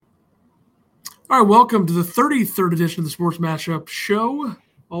All right, welcome to the 33rd edition of the Sports Mashup show.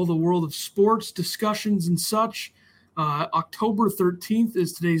 All the world of sports, discussions, and such. October 13th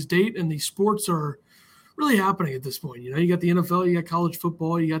is today's date, and the sports are really happening at this point. You know, you got the NFL, you got college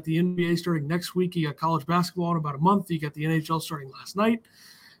football, you got the NBA starting next week, you got college basketball in about a month, you got the NHL starting last night.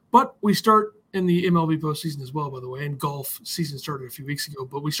 But we start in the MLB postseason as well, by the way, and golf season started a few weeks ago.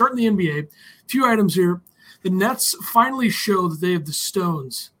 But we start in the NBA. A few items here. The Nets finally show that they have the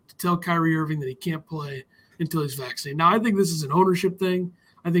stones to tell Kyrie Irving that he can't play until he's vaccinated. Now, I think this is an ownership thing.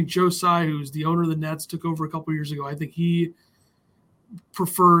 I think Joe Tsai, who's the owner of the Nets, took over a couple years ago. I think he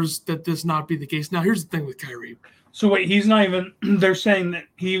prefers that this not be the case. Now, here's the thing with Kyrie. So wait, he's not even. They're saying that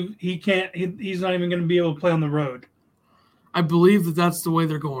he can't. He's not even going to be able to play on the road. I believe that that's the way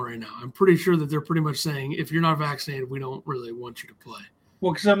they're going right now. I'm pretty sure that they're pretty much saying, if you're not vaccinated, we don't really want you to play.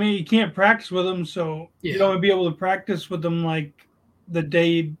 Well, because I mean, you can't practice with them, so you don't be able to practice with them like the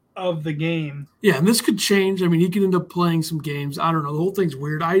day of the game. Yeah, and this could change. I mean, he could end up playing some games. I don't know. The whole thing's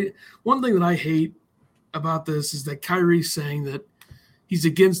weird. One thing that I hate about this is that Kyrie's saying that he's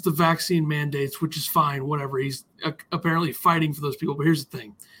against the vaccine mandates, which is fine, whatever. He's apparently fighting for those people. But here's the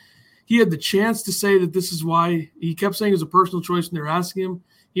thing. He had the chance to say that this is why – he kept saying it was a personal choice when they were asking him.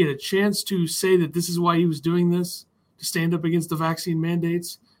 He had a chance to say that this is why he was doing this, to stand up against the vaccine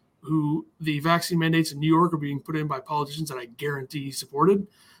mandates, who the vaccine mandates in New York are being put in by politicians that I guarantee he supported.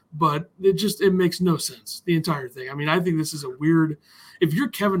 But it makes no sense, the entire thing. I mean, I think this is a weird – if you're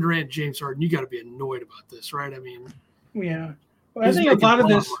Kevin Durant and James Harden, you got to be annoyed about this, right? I mean – yeah. Well, I think a lot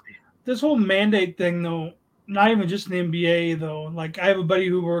of this whole mandate thing, though, not even just in the NBA, though. Like, I have a buddy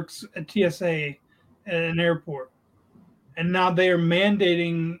who works at TSA at an airport, and now they are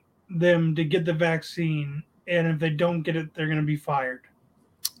mandating them to get the vaccine, and if they don't get it, they're going to be fired.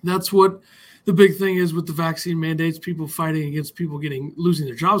 That's what the big thing is with the vaccine mandates, people fighting against people losing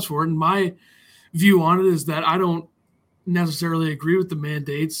their jobs for it. And my view on it is that I don't necessarily agree with the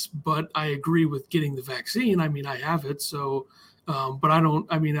mandates, but I agree with getting the vaccine. I mean, I have it, so but I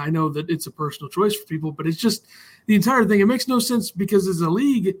know that it's a personal choice for people, but it's just the entire thing. It makes no sense because as a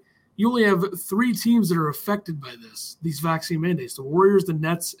league, you only have 3 teams that are affected by these vaccine mandates, the Warriors, the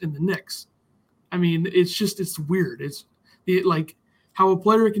Nets, and the Knicks. I mean, it's weird. It's like how a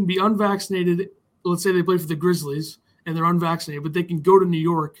player can be unvaccinated. Let's say they play for the Grizzlies and they're unvaccinated, but they can go to New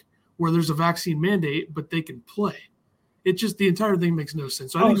York where there's a vaccine mandate, but they can play. It just, the entire thing makes no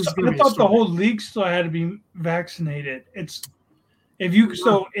sense. So I think this is going to be I thought the whole league still had to be vaccinated.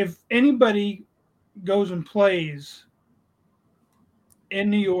 If anybody goes and plays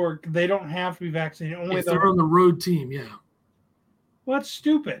in New York, they don't have to be vaccinated. Only if they're on the road team, yeah. Well, that's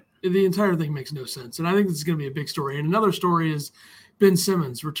stupid. The entire thing makes no sense. And I think this is going to be a big story. And another story is Ben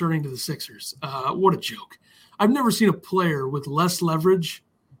Simmons returning to the Sixers. What a joke. I've never seen a player with less leverage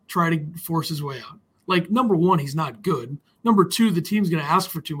try to force his way out. Like, number one, he's not good. Number two, the team's going to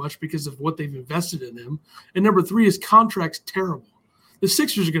ask for too much because of what they've invested in him. And number three, his contract's terrible. The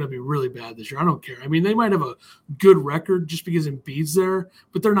Sixers are going to be really bad this year. I don't care. I mean, they might have a good record just because Embiid's there,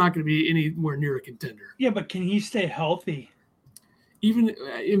 but they're not going to be anywhere near a contender. Yeah, but can he stay healthy? Even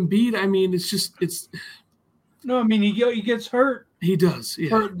Embiid, I mean, it's. No, I mean, he gets hurt. He does, yeah.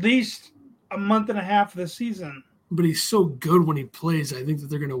 For at least a month and a half of the season. But he's so good when he plays. I think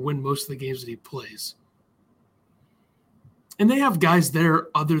that they're going to win most of the games that he plays. And they have guys there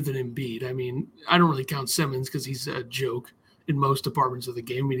other than Embiid. I mean, I don't really count Simmons because he's a joke in most departments of the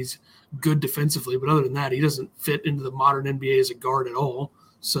game. I mean, he's good defensively, but other than that, he doesn't fit into the modern NBA as a guard at all.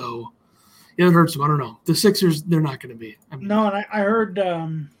 So, yeah, it hurts him. I don't know. The Sixers, they're not going to be. No, and I heard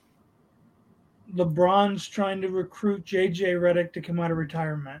LeBron's trying to recruit J.J. Redick to come out of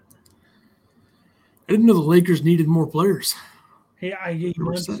retirement. I didn't know the Lakers needed more players. He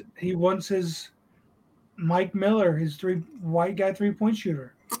wants his Mike Miller, his white guy 3-point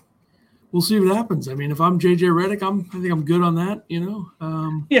shooter. We'll see what happens. I mean, if I'm J.J. Redick, I think I'm good on that, you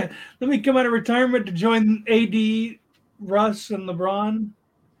know. Yeah, let me come out of retirement to join AD, Russ, and LeBron.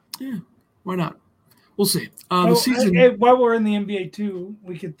 Yeah, why not? We'll see. The season. While we're in the NBA, too,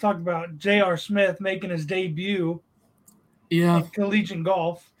 we could talk about J.R. Smith making his debut in collegiate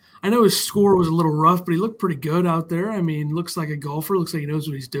golf. I know his score was a little rough, but he looked pretty good out there. I mean, looks like a golfer. Looks like he knows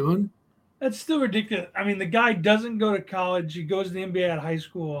what he's doing. That's still ridiculous. I mean, the guy doesn't go to college. He goes to the NBA at high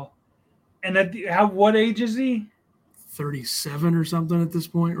school. And what age is he? 37 or something at this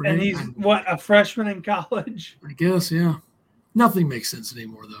point, right? And he's, a freshman in college? I guess, yeah. Nothing makes sense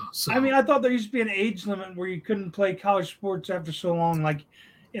anymore, though. So. I mean, I thought there used to be an age limit where you couldn't play college sports after so long. Like,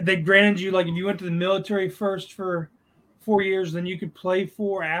 if they granted you, like, if you went to the military first for 4 years, then you could play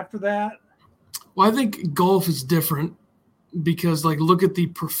 4 after that. Well, I think golf is different because, like, look at the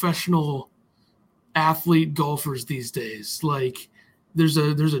professional athlete golfers these days. Like there's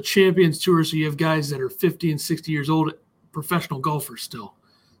a Champions Tour, so you have guys that are 50 and 60 years old, professional golfers still.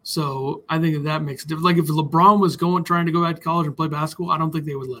 So I think that makes a difference. Like if LeBron was trying to go back to college and play basketball, I don't think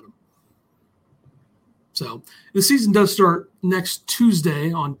they would let him. So the season does start next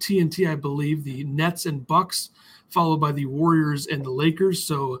Tuesday on TNT, I believe. The Nets and Bucks, followed by the Warriors and the Lakers.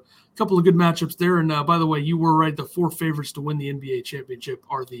 So a couple of good matchups there. And by the way, you were right. The 4 favorites to win the NBA championship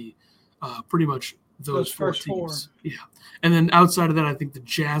are the pretty much those 4 teams. Yeah. And then outside of that, I think the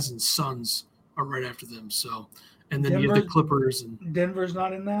Jazz and Suns are right after them. So, and then you have the Clippers. And Denver's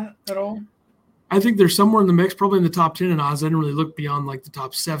not in that at all? I think they're somewhere in the mix, probably in the top 10 in odds. I didn't really look beyond like the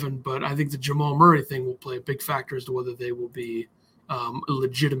top 7, but I think the Jamal Murray thing will play a big factor as to whether they will be a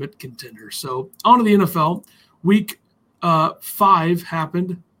legitimate contender. So on to the NFL. Week 5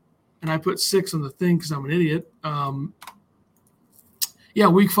 happened, and I put 6 on the thing because I'm an idiot.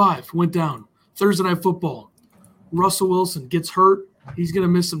 Week 5 went down. Thursday Night Football. Russell Wilson gets hurt. He's going to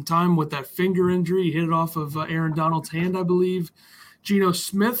miss some time with that finger injury. He hit it off of Aaron Donald's hand, I believe. Geno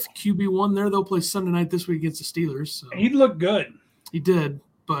Smith, QB1 there. They'll play Sunday night this week against the Steelers. So. He looked good. He did,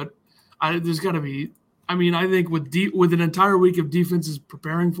 but there's got to be – I mean, I think with an entire week of defenses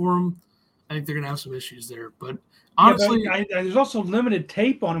preparing for him, I think they're going to have some issues there. But honestly – there's also limited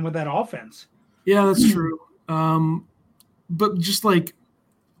tape on him with that offense. Yeah, that's true. But just like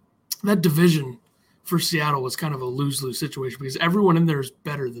that division for Seattle was kind of a lose-lose situation because everyone in there is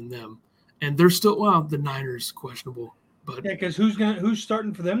better than them. And they're still – the Niners questionable. But yeah, because who's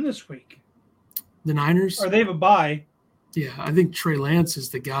starting for them this week? The Niners? Or they have a bye. Yeah, I think Trey Lance is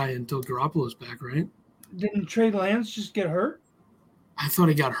the guy until Garoppolo's back, right? Didn't Trey Lance just get hurt? I thought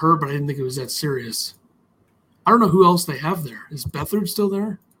he got hurt, but I didn't think it was that serious. I don't know who else they have there. Is Beathard still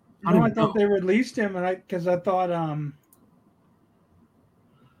there? I thought they released him, because I thought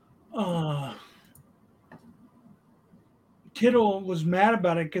Kittle was mad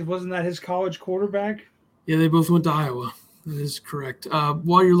about it because wasn't that his college quarterback? Yeah, they both went to Iowa. That is correct.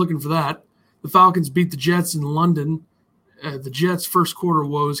 While you're looking for that, the Falcons beat the Jets in London. The Jets' first quarter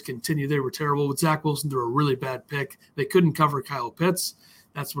woes continue. They were terrible. With Zach Wilson threw a really bad pick. They couldn't cover Kyle Pitts.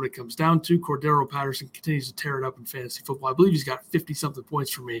 That's what it comes down to. Cordero Patterson continues to tear it up in fantasy football. I believe he's got 50-something points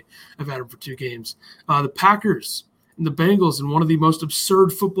for me. I've had him for 2 games. The Packers and the Bengals in one of the most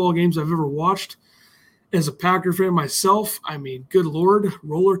absurd football games I've ever watched. As a Packer fan myself, I mean, good Lord,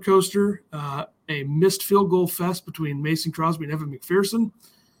 roller coaster. A missed field goal fest between Mason Crosby and Evan McPherson.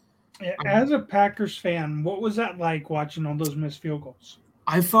 As a Packers fan, what was that like watching all those missed field goals?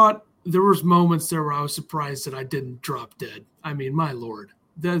 I thought there was moments there where I was surprised that I didn't drop dead. I mean, my Lord,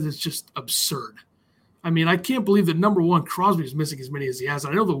 that is just absurd. I mean, I can't believe that, number one, Crosby is missing as many as he has.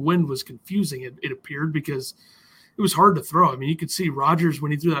 I know the wind was confusing, it appeared, because it was hard to throw. I mean, you could see Rodgers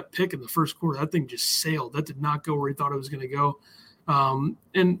when he threw that pick in the first quarter, that thing just sailed. That did not go where he thought it was going to go.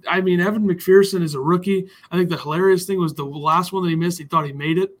 And I mean, Evan McPherson is a rookie. I think the hilarious thing was the last one that he missed. He thought he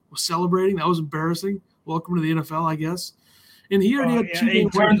made it, was celebrating. That was embarrassing. Welcome to the NFL, I guess. And he already had 2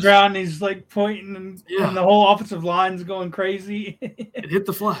 games. He turns around and he's like pointing, and the whole offensive line's going crazy. It hit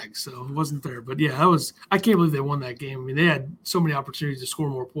the flag, so it wasn't there. But yeah, I can't believe they won that game. I mean, they had so many opportunities to score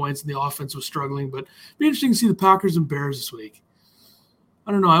more points, and the offense was struggling. But it'd be interesting to see the Packers and Bears this week.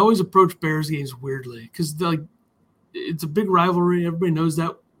 I don't know. I always approach Bears games weirdly because it's a big rivalry. Everybody knows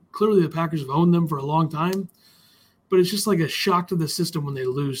that. Clearly, the Packers have owned them for a long time. But it's just like a shock to the system when they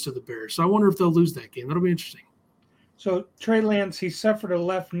lose to the Bears. So I wonder if they'll lose that game. That'll be interesting. So Trey Lance, he suffered a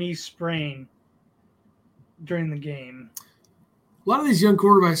left knee sprain during the game. A lot of these young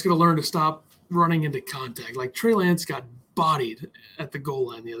quarterbacks got to learn to stop running into contact. Like Trey Lance got bodied at the goal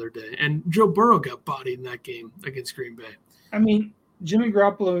line the other day. And Joe Burrow got bodied in that game against Green Bay. I mean, Jimmy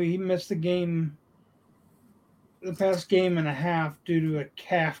Garoppolo, he missed the past game and a half due to a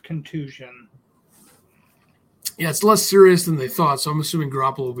calf contusion. Yeah, it's less serious than they thought, so I'm assuming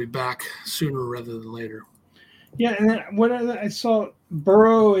Garoppolo will be back sooner rather than later. Yeah, and then what I saw,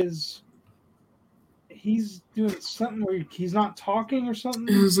 Burrow he's doing something where he's not talking or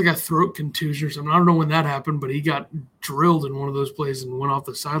something. It was like a throat contusion or something. I don't know when that happened, but he got drilled in one of those plays and went off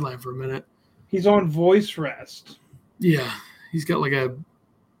the sideline for a minute. He's on voice rest. Yeah, he's got like a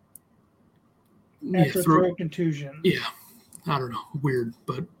throat contusion. Yeah, I don't know. Weird,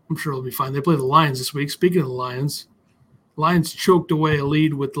 but I'm sure he'll be fine. They play the Lions this week. Speaking of the Lions choked away a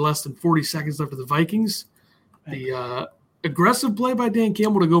lead with less than 40 seconds left for the Vikings. The aggressive play by Dan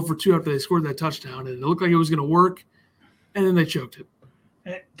Campbell to go for 2 after they scored that touchdown, and it looked like it was going to work, and then they choked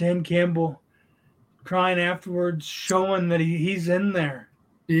it. Dan Campbell crying afterwards, showing that he's in there.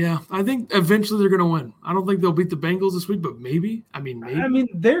 Yeah, I think eventually they're going to win. I don't think they'll beat the Bengals this week, but maybe. Maybe.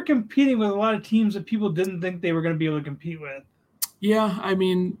 They're competing with a lot of teams that people didn't think they were going to be able to compete with. Yeah,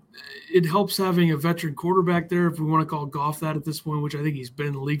 it helps having a veteran quarterback there, if we want to call Goff that at this point, which I think he's been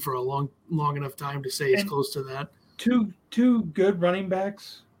in the league for a long enough time to say he's close to that. Two good running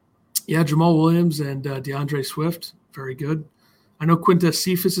backs. Yeah, Jamal Williams and DeAndre Swift, very good. I know Quintez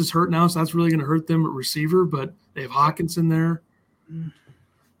Cephas is hurt now, so that's really going to hurt them at receiver, but they have Hawkinson there.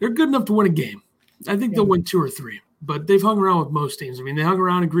 They're good enough to win a game. I think they'll win 2 or 3, but they've hung around with most teams. They hung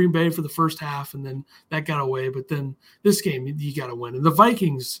around in Green Bay for the first half, and then that got away. But then this game, you got to win. And the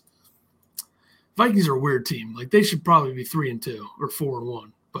Vikings are a weird team. Like, they should probably be 3-2 or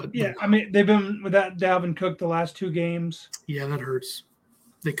 4-1. But yeah, they've been without Dalvin Cook the last 2 games. Yeah, that hurts.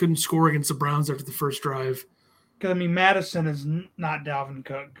 They couldn't score against the Browns after the first drive. Because, Madison is not Dalvin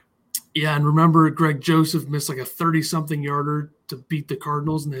Cook. Yeah, and remember, Greg Joseph missed like a 30-something yarder to beat the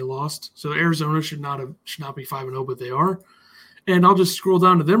Cardinals, and they lost. So Arizona should not be 5-0, but they are. And I'll just scroll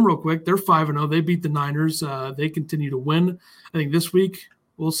down to them real quick. They're 5-0. They beat the Niners. They continue to win. I think this week,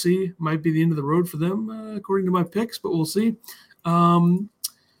 we'll see. Might be the end of the road for them, according to my picks, but we'll see.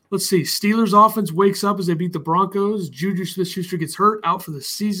 Let's see. Steelers offense wakes up as they beat the Broncos. Juju Smith-Schuster gets hurt, out for the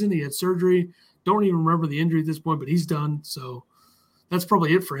season. He had surgery. Don't even remember the injury at this point, but he's done. So that's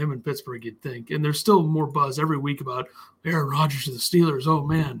probably it for him in Pittsburgh, you'd think. And there's still more buzz every week about Aaron Rodgers to the Steelers. Oh,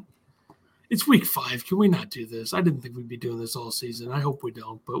 man. It's week 5. Can we not do this? I didn't think we'd be doing this all season. I hope we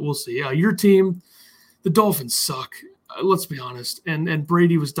don't, but we'll see. Your team, the Dolphins suck. Let's be honest. And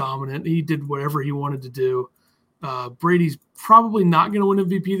Brady was dominant. He did whatever he wanted to do. Brady's probably not going to win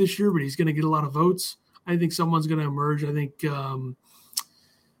MVP this year, but he's going to get a lot of votes. I think someone's going to emerge. I think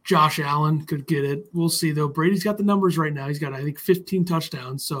Josh Allen could get it. We'll see, though. Brady's got the numbers right now. He's got, I think, 15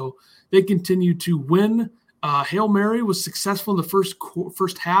 touchdowns. So they continue to win. Hail Mary was successful in the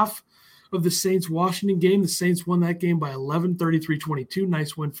first half of the Saints-Washington game. The Saints won that game by 11, 33-22.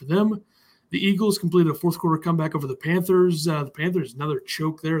 Nice win for them. The Eagles completed a fourth-quarter comeback over the Panthers. The Panthers, another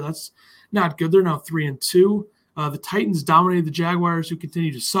choke there. That's not good. They're now 3-2. The Titans dominated the Jaguars, who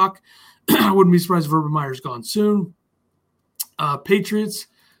continue to suck. I wouldn't be surprised if Urban Meyer's gone soon. Patriots,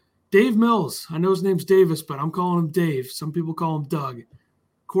 Dave Mills. I know his name's Davis, but I'm calling him Dave. Some people call him Doug.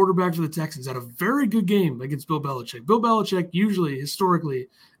 Quarterback for the Texans had a very good game against Bill Belichick. Bill Belichick usually, historically,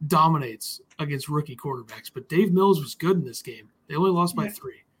 dominates against rookie quarterbacks, but Dave Mills was good in this game. They only lost by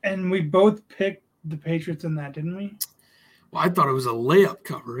 3. And we both picked the Patriots in that, didn't we? Well, I thought it was a layup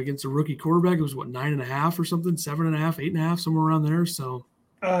cover against a rookie quarterback. It was, 9.5 or something, 7.5, 8.5, somewhere around there. So,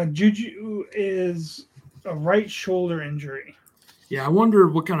 Juju is a right shoulder injury. Yeah, I wonder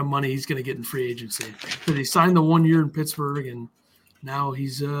what kind of money he's going to get in free agency. Because he signed the 1 year in Pittsburgh, and now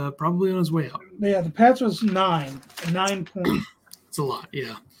he's probably on his way out. Yeah, the Pats was 9 points. It's a lot,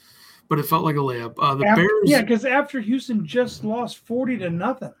 yeah. But it felt like a layup. Bears. Yeah, because after Houston just lost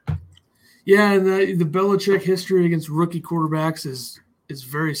 40-0. Yeah, and the Belichick history against rookie quarterbacks is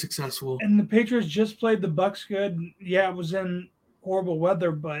very successful. And the Patriots just played the Bucs good. Yeah, it was in horrible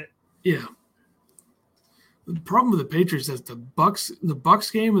weather, but yeah. The problem with the Patriots is the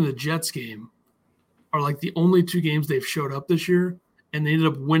Bucs game and the Jets game are like the only 2 games they've showed up this year, and they ended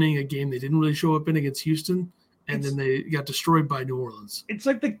up winning a game they didn't really show up in against Houston, and then they got destroyed by New Orleans. It's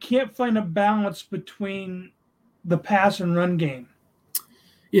like they can't find a balance between the pass and run game.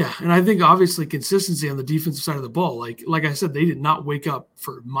 Yeah, and I think obviously consistency on the defensive side of the ball. Like I said, they did not wake up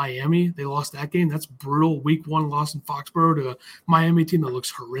for Miami. They lost that game. That's brutal. Week 1 loss in Foxborough to a Miami team that looks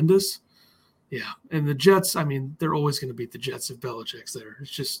horrendous. Yeah, and the Jets, they're always going to beat the Jets if Belichick's there.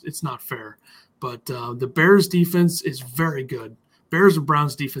 It's not fair. But the Bears defense is very good. Bears and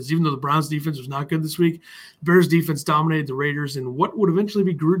Browns defense, even though the Browns defense was not good this week, Bears defense dominated the Raiders in what would eventually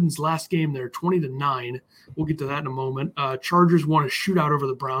be Gruden's last game there, 20-9. We'll get to that in a moment. Chargers won a shootout over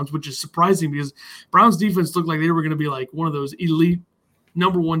the Browns, which is surprising because Browns defense looked like they were going to be like one of those elite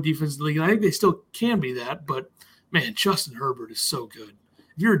number 1 defenses in the league. And I think they still can be that, but man, Justin Herbert is so good.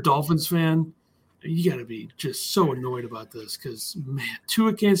 If you're a Dolphins fan, you got to be just so annoyed about this because, man,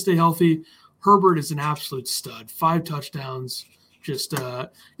 Tua can't stay healthy. Herbert is an absolute stud. 5 touchdowns. Just you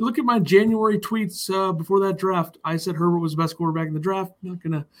look at my January tweets before that draft. I said Herbert was the best quarterback in the draft. Not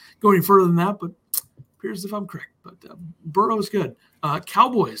going to go any further than that, but appears as if I'm correct. But Burrow is good.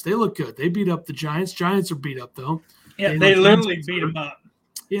 Cowboys, they look good. They beat up the Giants. Giants are beat up, though. Yeah, they literally beat them up.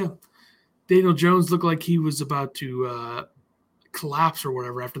 Yeah. Daniel Jones looked like he was about to collapse or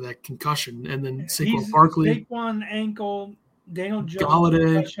whatever after that concussion. And then Saquon Barkley. Saquon ankle. Daniel Jones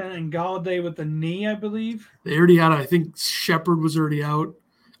Galladay. And Galladay with the knee, I believe. They already had, I think Shepard was already out.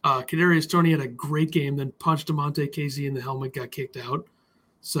 Kadarius Toney had a great game, then punched DeMonte Casey in the helmet, got kicked out.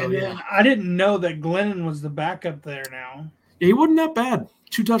 So, and then I didn't know that Glennon was the backup there now. Yeah, he wasn't that bad.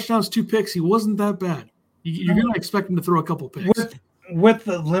 2 touchdowns, 2 picks. He wasn't that bad. You're going to expect him to throw a couple picks. With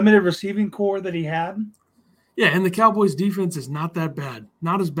the limited receiving core that he had. Yeah, and the Cowboys' defense is not that bad.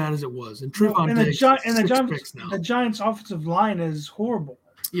 Not as bad as it was. And Trevon Diggs has 6 picks now. The Giants' offensive line is horrible.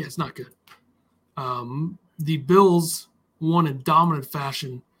 Yeah, it's not good. The Bills won in dominant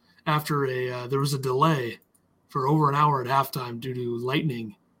fashion after there was a delay for over an hour at halftime due to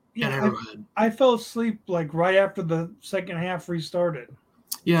lightning at Arrowhead. I fell asleep like right after the second half restarted.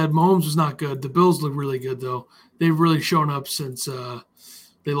 Yeah, Mahomes was not good. The Bills look really good, though. They've really shown up since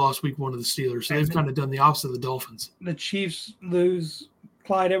they lost week 1 to the Steelers. So they've kind of done the opposite of the Dolphins. The Chiefs lose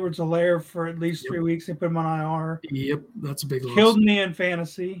Clyde Edwards-Helaire for at least 3 weeks. They put him on IR. Yep, that's a big loss. Killed me in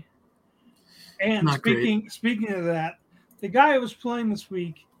fantasy. And speaking of that, the guy who was playing this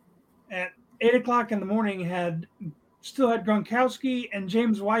week at 8 o'clock in the morning still had Gronkowski and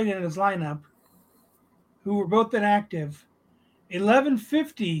James White in his lineup, who were both inactive.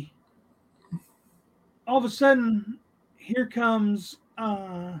 11:50. All of a sudden, here comes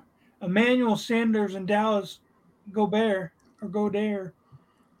Emmanuel Sanders and Dallas Goedert,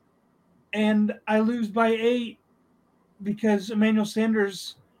 and I lose by 8 because Emmanuel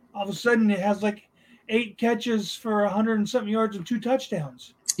Sanders all of a sudden it has like 8 catches for 100 and something yards and 2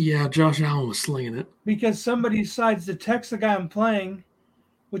 touchdowns. Yeah, Josh Allen was slinging it. Because somebody decides to text the guy I'm playing,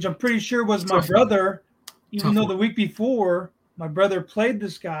 which I'm pretty sure was my brother, even though the week before my brother played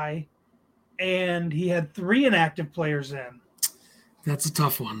this guy and he had 3 inactive players in. That's a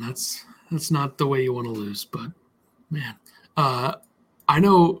tough one. That's not the way you want to lose, but man. I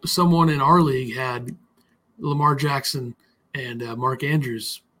know someone in our league had Lamar Jackson and Mark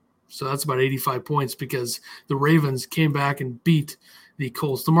Andrews. So that's about 85 points because the Ravens came back and beat the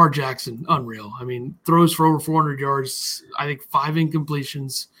Colts. Lamar Jackson, unreal. I mean, throws for over 400 yards, I think 5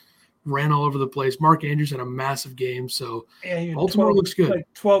 incompletions, ran all over the place. Mark Andrews had a massive game. So Baltimore looks good.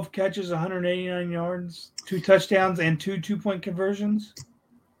 Like 12 catches, 189 yards, 2 touchdowns, and 2 2-point conversions.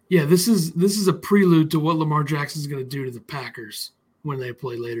 Yeah, this is a prelude to what Lamar Jackson is going to do to the Packers when they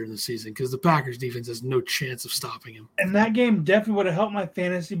play later in the season because the Packers defense has no chance of stopping him. And that game definitely would have helped my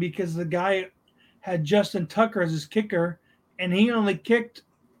fantasy because the guy had Justin Tucker as his kicker, and he only kicked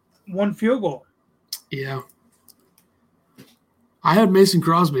 1 field goal. Yeah. I had Mason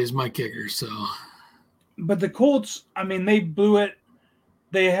Crosby as my kicker, so. But the Colts, I mean, they blew it.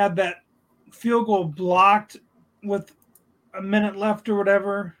 They had that field goal blocked with a minute left or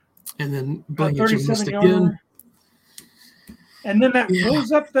whatever. And then Blankenship missed again. And then that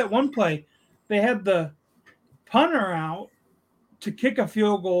goes up that one play. They had the punter out to kick a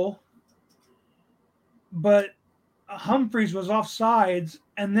field goal, but Humphreys was offsides,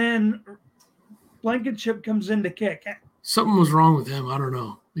 and then Blankenship comes in to kick. Something was wrong with him. I don't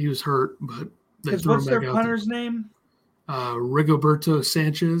know. He was hurt, but they threw him back out. What's their punter's name? Rigoberto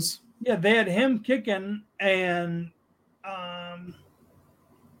Sanchez. Yeah, they had him kicking, and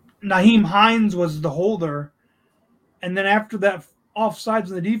Nyheim Hines was the holder. And then after that, offsides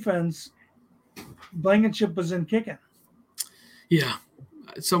in the defense, Blankenship was in kicking. Yeah,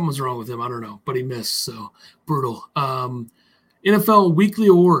 something was wrong with him. I don't know, but he missed, so brutal. NFL weekly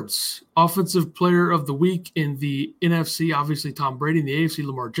awards. Offensive player of the week in the NFC, obviously Tom Brady. In the AFC,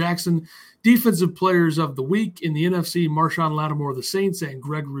 Lamar Jackson. Defensive players of the week in the NFC, Marshawn Lattimore of the Saints and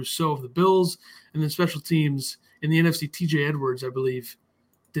Greg Rousseau of the Bills. And then special teams in the NFC, TJ Edwards, I believe,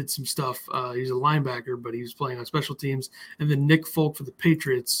 did some stuff. He's a linebacker, but he was playing on special teams. And then Nick Folk for the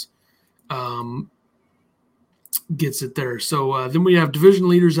Patriots gets it there. So then we have division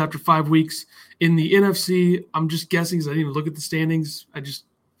leaders after 5 weeks. In the NFC, I'm just guessing because I didn't even look at the standings. I just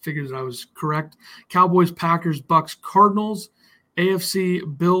figured that I was correct. Cowboys, Packers, Bucks, Cardinals. AFC,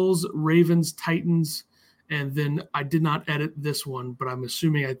 Bills, Ravens, Titans. And then I did not edit this one, but I'm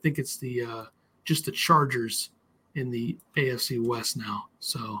assuming I think it's the just the Chargers in the AFC West now.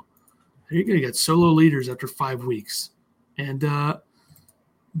 So you're going to get solo leaders after 5 weeks. And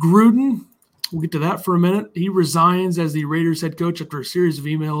Gruden, we'll get to that for a minute. He resigns as the Raiders head coach after a series of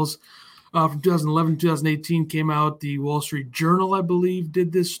emails from 2011 to 2018 came out. The Wall Street Journal, I believe,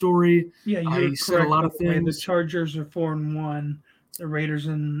 did this story. Yeah, he said a lot of things. The Chargers are 4-1. The Raiders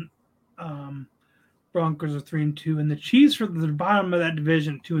and Broncos are 3-2, and the Chiefs are at the bottom of that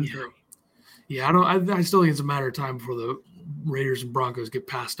division, 2-3. Yeah, I still think it's a matter of time before the Raiders and Broncos get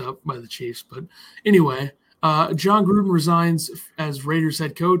passed up by the Chiefs. But anyway, John Gruden resigns as Raiders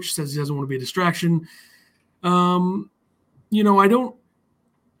head coach, says he doesn't want to be a distraction. I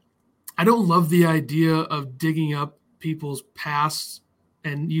don't love the idea of digging up people's pasts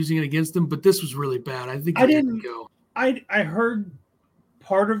and using it against them, but this was really bad. I think I didn't go. I heard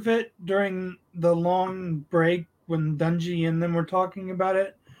part of it during the long break when Dungy and them were talking about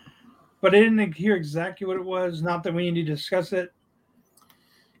it, but I didn't hear exactly what it was. Not that we need to discuss it.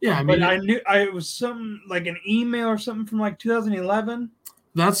 Yeah, I mean, but I knew it was something like an email or something from like 2011.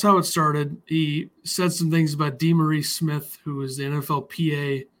 That's how it started. He said some things about DeMaurice Smith, who was the NFL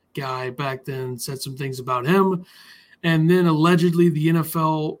PA guy back then, said some things about him. And then allegedly the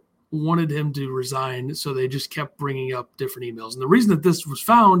NFL wanted him to resign, so they just kept bringing up different emails. And the reason that this was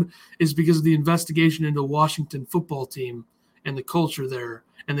found is because of the investigation into the Washington football team and the culture there.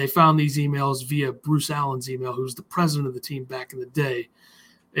 And they found these emails via Bruce Allen's email, who's the president of the team back in the day.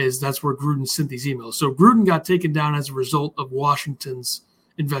 That's where Gruden sent these emails. So Gruden got taken down as a result of Washington's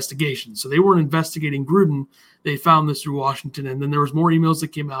investigation. So they weren't investigating Gruden. They found this through Washington. And then there was more emails that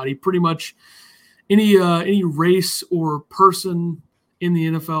came out. He pretty much any race or person in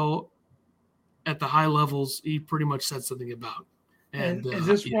the NFL at the high levels, he pretty much said something about. And is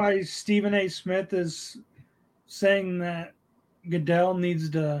this why Stephen A. Smith is saying that Goodell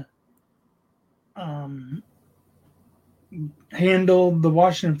needs to handle the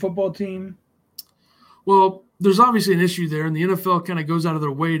Washington football team? Well, there's obviously an issue there, and the NFL kind of goes out of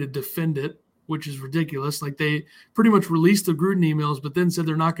their way to defend it, which is ridiculous. Like, they pretty much released the Gruden emails, but then said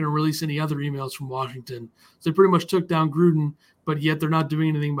they're not going to release any other emails from Washington. So they pretty much took down Gruden, but yet they're not doing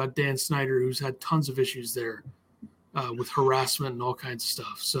anything about Dan Snyder, who's had tons of issues there with harassment and all kinds of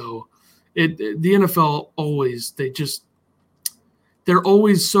stuff. So the NFL always, they're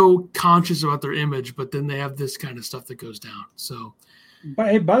always so conscious about their image, but then they have this kind of stuff that goes down. So,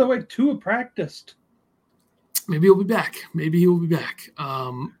 but hey, by the way, Tua practiced. Maybe he'll be back.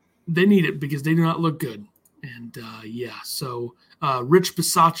 They need it because they do not look good. And so Rich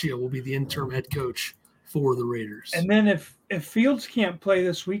Bisaccia will be the interim head coach for the Raiders. And then if Fields can't play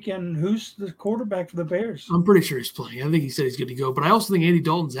this weekend, who's the quarterback for the Bears? I'm pretty sure he's playing. I think he said he's good to go. But I also think Andy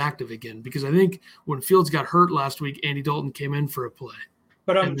Dalton's active again, because I think when Fields got hurt last week, Andy Dalton came in for a play.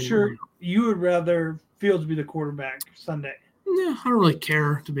 But I'm sure you would rather Fields be the quarterback Sunday. Yeah, I don't really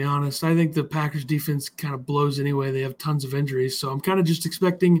care, to be honest. I think the Packers defense kind of blows anyway. They have tons of injuries. So I'm kind of just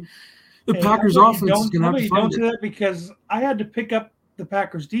expecting the Packers offense is going to have to find Don't say that, because I had to pick up the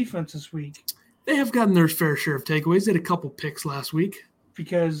Packers defense this week. They have gotten their fair share of takeaways. They had a couple picks last week.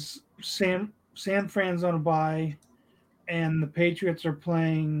 Because San Fran's on a bye, and the Patriots are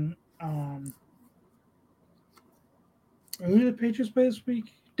playing who did the Patriots play this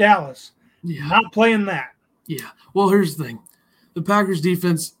week? Dallas. Yeah. Not playing that. Yeah. Well, here's the thing. The Packers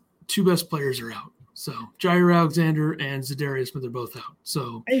defense, two best players are out. So Jair Alexander and Zadarius Smith are both out.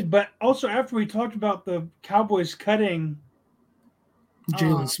 So hey, but also after we talked about the Cowboys cutting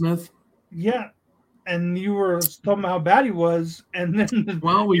Jalen Smith. Yeah. And you were talking about how bad he was, and then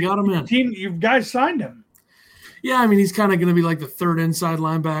we got him in. You guys signed him. Yeah, I mean, he's kind of going to be like the third inside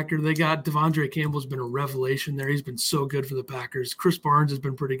linebacker. They got Devondre Campbell's been a revelation there. He's been so good for the Packers. Chris Barnes has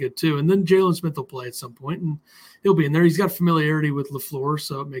been pretty good too. And then Jalen Smith will play at some point, and he'll be in there. He's got familiarity with LaFleur,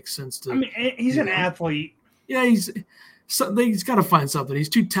 so it makes sense to. I mean, he's an athlete. Yeah, he's got to find something. He's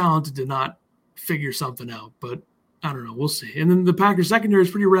too talented to not figure something out, but I don't know. We'll see. And then the Packers secondary is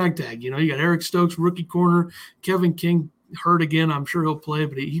pretty ragtag. You got Eric Stokes, rookie corner, Kevin King hurt again. I'm sure he'll play,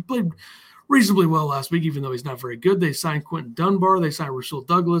 but he played reasonably well last week, even though he's not very good. They signed Quentin Dunbar. They signed Rasul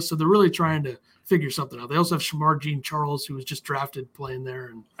Douglas. So they're really trying to figure something out. They also have Shamar Jean-Charles, who was just drafted playing there.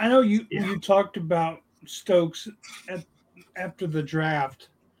 And I know you talked about Stokes after the draft,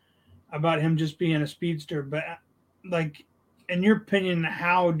 about him just being a speedster. But, like, in your opinion,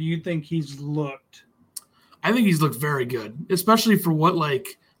 how do you think he's looked? I think he's looked very good, especially for what,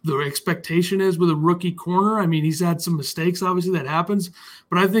 like, the expectation is with a rookie corner. I mean, he's had some mistakes, obviously, that happens.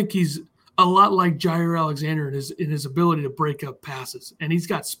 But I think he's a lot like Jair Alexander in his ability to break up passes. And he's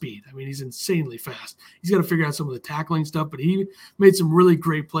got speed. I mean, he's insanely fast. He's got to figure out some of the tackling stuff, but he made some really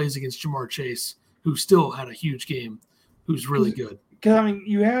great plays against Jamar Chase, who still had a huge game, who's really good. Because, I mean,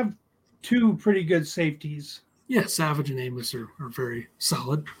 you have two pretty good safeties. Yeah, Savage and Amos are very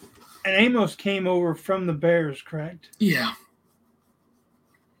solid. And Amos came over from the Bears, correct? Yeah.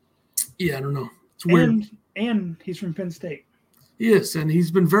 Yeah, I don't know. It's weird. And he's from Penn State. He is, and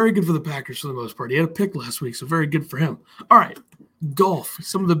he's been very good for the Packers for the most part. He had a pick last week, so very good for him. All right, golf.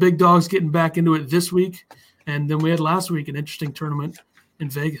 Some of the big dogs getting back into it this week, and then we had last week an interesting tournament in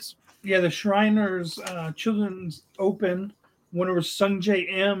Vegas. Yeah, the Shriners Children's Open winner was Sung J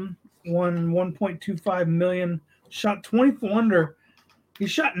M, won $1.25 million, shot 24 under. He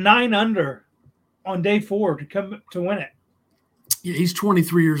shot 9 under on day 4 to win it. Yeah, he's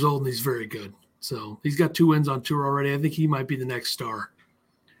 23 years old, and he's very good. So he's got 2 wins on tour already. I think he might be the next star.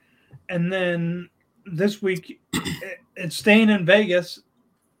 And then this week, it's staying in Vegas.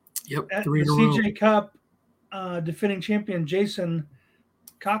 Yep, At 3 the in a row. CJ Cup, defending champion Jason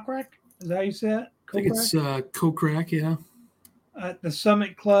Kokrak. Is that how you say it? I think it's Kokrak, yeah. At the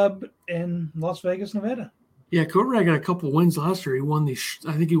Summit Club in Las Vegas, Nevada. Yeah, Kokrak got a couple wins last year. He won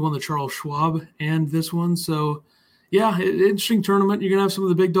I think he won the Charles Schwab and this one. So, yeah, interesting tournament. You're going to have some of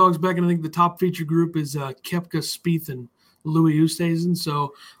the big dogs back, and I think the top feature group is Koepka, Spieth, and Louis Oosthuizen.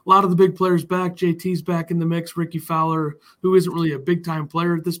 So a lot of the big players back. JT's back in the mix. Ricky Fowler, who isn't really a big-time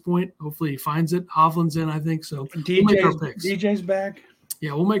player at this point. Hopefully he finds it. Hovland's in, I think. So we'll make our picks. DJ's back.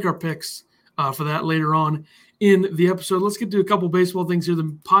 Yeah, we'll make our picks for that later on in the episode. Let's get to a couple baseball things here.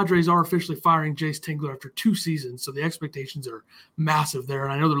 The Padres are officially firing Jace Tingler after 2 seasons, so the expectations are massive there.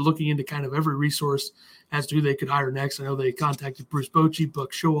 And I know they're looking into kind of every resource as to who they could hire next. I know they contacted Bruce Bochy,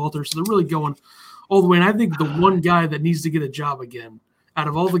 Buck Showalter, so they're really going all the way. And I think the one guy that needs to get a job again, out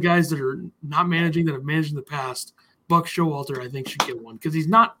of all the guys that are not managing, that have managed in the past, Buck Showalter, I think, should get one because he's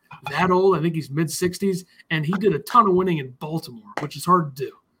not that old. I think he's mid-60s, and he did a ton of winning in Baltimore, which is hard to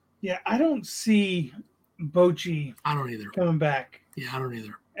do. Yeah, I don't see Bochy I don't either. coming back. Yeah, I don't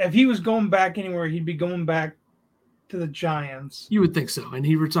either. If he was going back anywhere, he'd be going back to the Giants. You would think so, and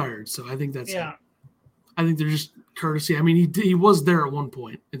he retired, so I think that's yeah. I think they're just courtesy. I mean, he was there at one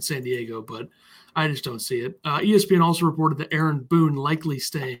point in San Diego, but I just don't see it. ESPN also reported that Aaron Boone likely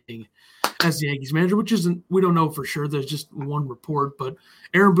staying as the Yankees manager, which isn't, we don't know for sure. There's just one report, but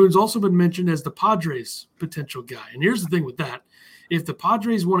Aaron Boone's also been mentioned as the Padres' potential guy. And here's the thing with that. If the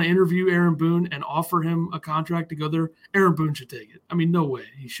Padres want to interview Aaron Boone and offer him a contract to go there, Aaron Boone should take it. I mean, no way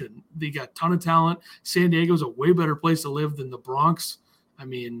he shouldn't. They got a ton of talent. San Diego's a way better place to live than the Bronx. I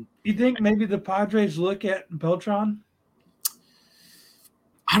mean, you think maybe the Padres look at Beltran?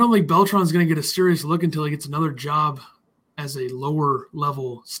 I don't think Beltran's going to get a serious look until he gets another job as a lower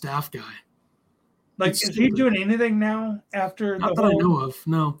level staff guy. Like, is he doing anything now after Not that I know of,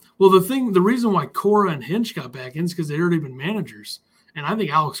 no. Well, the reason why Cora and Hinch got back in is because they'd already been managers. And I think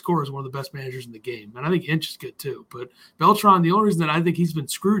Alex Cora is one of the best managers in the game. And I think Hinch is good too. But Beltran, the only reason that I think he's been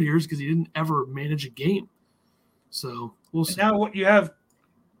screwed here is because he didn't ever manage a game. So we'll see. Now what you have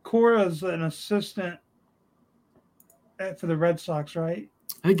Cora as an assistant for the Red Sox, right?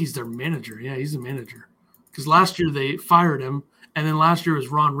 I think he's their manager. Yeah, he's the manager. Because last year they fired him, and then last year was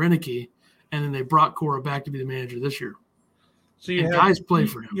Ron Renicky, and then they brought Cora back to be the manager this year. So you have guys play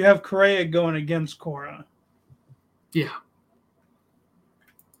for him. You have Correa going against Cora. Yeah.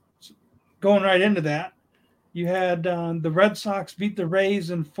 So going right into that, you had the Red Sox beat the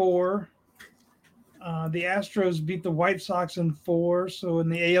Rays in 4. The Astros beat the White Sox in 4. So in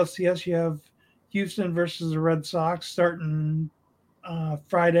the ALCS, you have Houston versus the Red Sox starting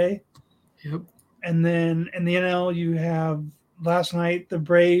Friday. Yep. And then in the NL, you have last night the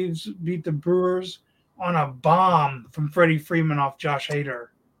Braves beat the Brewers on a bomb from Freddie Freeman off Josh Hader.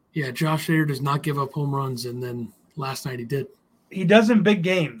 Yeah, Josh Hader does not give up home runs, and then last night he did. He does in big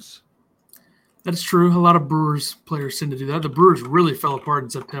games. That's true. A lot of Brewers players tend to do that. The Brewers really fell apart in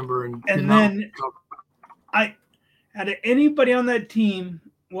September. And then out of anybody on that team,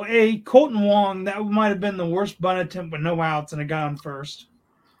 well, Colton Wong, that might have been the worst bunt attempt with no outs and a guy on first.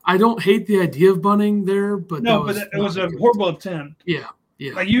 I don't hate the idea of bunting there, but it was a horrible attempt. Yeah.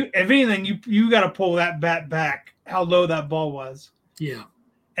 Like if anything, you got to pull that bat back. How low that ball was. Yeah.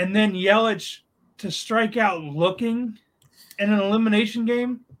 And then Yelich to strike out looking in an elimination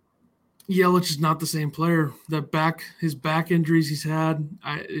game. Yelich is not the same player. His back injuries he's had,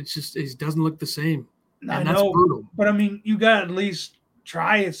 he doesn't look the same. And that's brutal. But I mean, you got to at least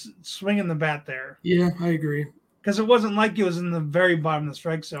try swinging the bat there. Yeah, I agree. Because it wasn't like he was in the very bottom of the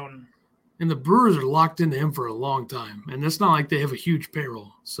strike zone. And the Brewers are locked into him for a long time. And it's not like they have a huge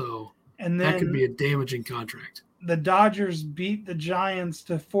payroll. So that could be a damaging contract. The Dodgers beat the Giants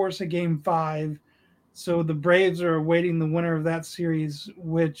to force a Game 5. So the Braves are awaiting the winner of that series,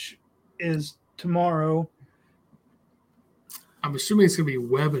 which is tomorrow. I'm assuming it's going to be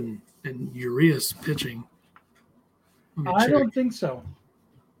Webb and Urias pitching. I don't think so.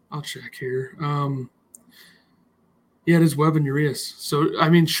 I'll check here. Yeah, it is Webb and Urias. So, I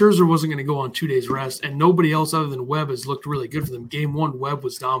mean, Scherzer wasn't going to go on 2 days rest, and nobody else other than Webb has looked really good for them. Game 1, Webb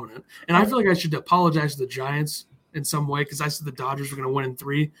was dominant. And I feel like I should apologize to the Giants in some way because I said the Dodgers were going to win in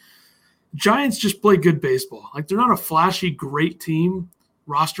 3. Giants just play good baseball. Like, they're not a flashy, great team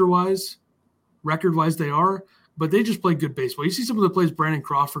roster-wise, record-wise they are, but they just play good baseball. You see some of the plays Brandon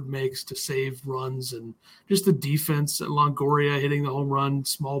Crawford makes to save runs and just the defense, Longoria hitting the home run,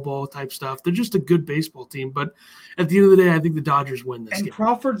 small ball type stuff. They're just a good baseball team. But at the end of the day, I think the Dodgers win this game. And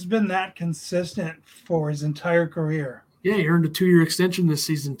Crawford's been that consistent for his entire career. Yeah, he earned a 2-year extension this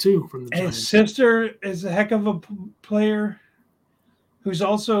season too from the Giants. His sister is a heck of a player. who's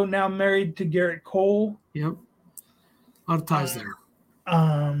also now married to Garrett Cole. Yep. A lot of ties there.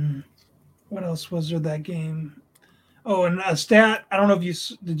 What else was there that game? Oh, and a stat. I don't know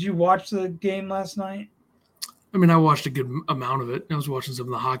if did you watch the game last night? I mean, I watched a good amount of it. I was watching some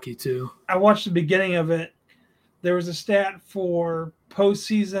of the hockey too. I watched the beginning of it. There was a stat for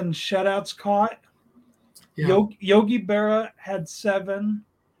postseason shutouts caught. Yeah. Yogi Berra had 7.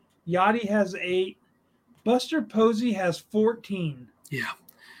 Yachty has 8. Buster Posey has 14. Yeah.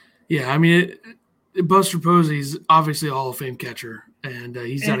 Yeah, I mean, Buster Posey's obviously a Hall of Fame catcher, and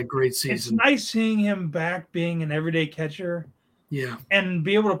he's had a great season. It's nice seeing him back being an everyday catcher. Yeah. And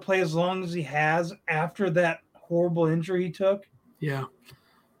be able to play as long as he has after that horrible injury he took. Yeah.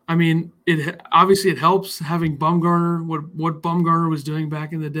 I mean, it helps having Bumgarner, what Bumgarner was doing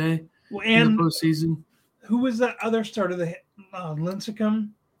back in the day in the postseason. Who was that other starter? Lincecum?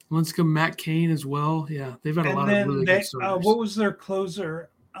 Lincecum, Matt Cain as well. Yeah, they've had a lot of really good starters. What was their closer?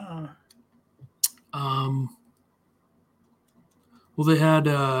 Well, they had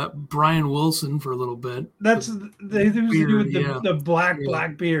Brian Wilson for a little bit. That's they was to do with the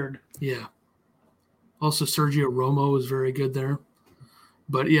black beard. Yeah. Also, Sergio Romo was very good there.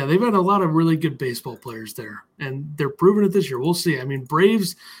 But, yeah, they've had a lot of really good baseball players there, and they're proving it this year. We'll see. I mean,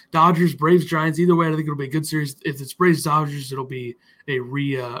 Braves, Dodgers, Braves, Giants, either way, I think it'll be a good series. If it's Braves, Dodgers, it'll be a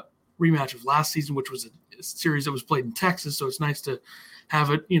rematch of last season, which was a series that was played in Texas, so it's nice to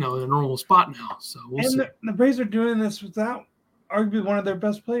have it, in a normal spot now. So we'll see. The Braves are doing this without arguably one of their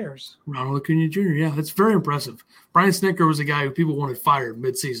best players. Ronald Acuna Jr., yeah, that's very impressive. Brian Snitker was a guy who people wanted fired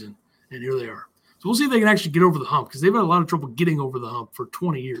midseason, and here they are. So we'll see if they can actually get over the hump, because they've had a lot of trouble getting over the hump for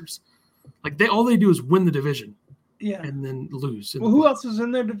 20 years. Like, all they do is win the division, and then lose. Well, who else is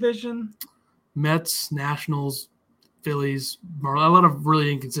in their division? Mets, Nationals, Phillies, a lot of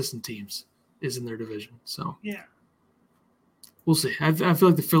really inconsistent teams is in their division. So yeah, we'll see. I feel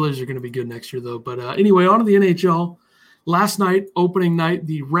like the Phillies are going to be good next year, though. But anyway, on to the NHL. Last night, opening night,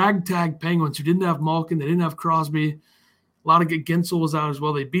 the ragtag Penguins, who didn't have Malkin, they didn't have Crosby. A lot of Gensel was out as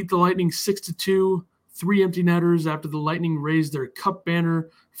well. They beat the Lightning 6-2, 3 empty netters after the Lightning raised their cup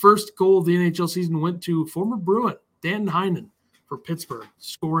banner. First goal of the NHL season went to former Bruin, Dan Heinen, for Pittsburgh,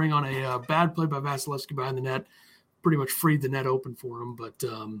 scoring on a bad play by Vasilevsky behind the net. Pretty much freed the net open for him. But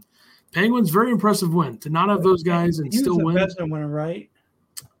Penguins, very impressive win. To not have those guys and still win. He was the best winner, right?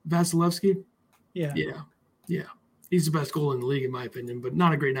 Vasilevsky? Yeah. He's the best goalie in the league, in my opinion, but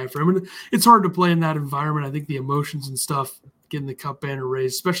not a great night for him. And it's hard to play in that environment. I think the emotions and stuff, getting the cup banner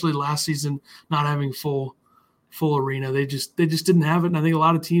raised, especially last season, not having full arena, they just didn't have it. And I think a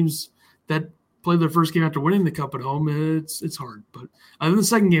lot of teams that played their first game after winning the cup at home, it's hard. But the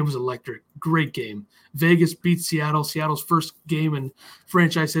second game was electric. Great game. Vegas beat Seattle. Seattle's first game in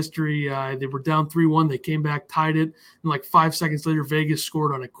franchise history. They were down 3-1. They came back, tied it, and like 5 seconds later, Vegas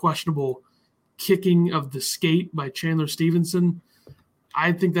scored on a questionable kicking of the skate by Chandler Stevenson.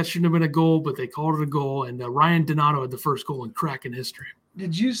 I think that shouldn't have been a goal, but they called it a goal, and Ryan Donato had the first goal in Kraken history.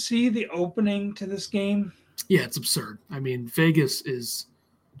 Did you see the opening to this game? Yeah, it's absurd. I mean, Vegas is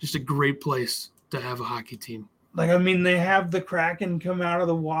just a great place to have a hockey team. Like, I mean, they have the Kraken come out of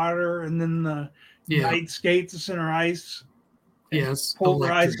the water, and then the night skates, the center ice. Yes,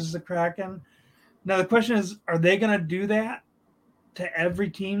 pulverizes the Kraken. Now, the question is, are they going to do that to every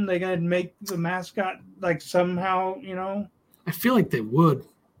team? They're going to make the mascot like somehow, I feel like they would.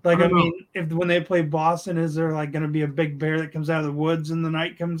 Like, I mean, when they play Boston, is there like going to be a big bear that comes out of the woods and the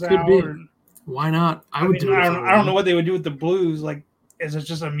night comes out? Or, why not? I would do it. I don't know what they would do with the Blues. Like, is it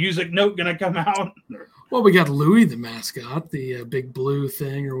just a music note going to come out? Well, we got Louis, the mascot, the big blue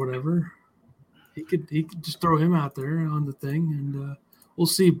thing or whatever. He could just throw him out there on the thing, and we'll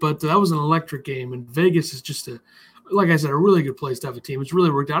see. But that was an electric game, and Vegas is just like I said, a really good place to have a team. It's really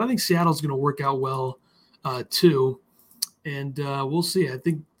worked out. I think Seattle's going to work out well, too. And we'll see. I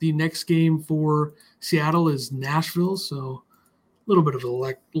think the next game for Seattle is Nashville, so a little bit of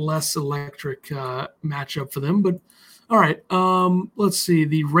a less electric matchup for them. But, all right, let's see.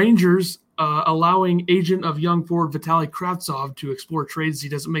 The Rangers allowing agent of young forward Vitaly Kravtsov to explore trades. He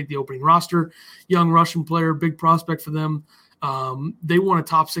doesn't make the opening roster. Young Russian player, big prospect for them. They want a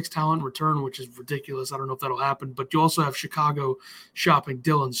top 6 talent in return, which is ridiculous. I don't know if that'll happen. But you also have Chicago shopping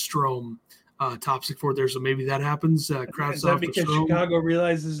Dylan Strome, top 6 forward there. So maybe that happens. Kravtsov is that because Chicago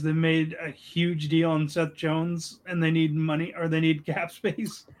realizes they made a huge deal on Seth Jones and they need money or they need cap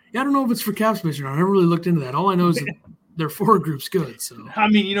space? Yeah, I don't know if it's for cap space or not. I never really looked into that. All I know is that their forward group's good. So I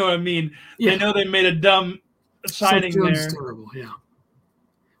mean, you know what I mean? Yeah. They know they made a dumb signing Seth Jones there. Is terrible, yeah.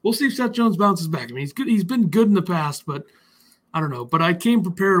 We'll see if Seth Jones bounces back. I mean, he's good. He's been good in the past, but I don't know. But I came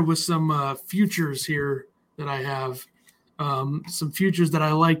prepared with some futures here that I have Some futures that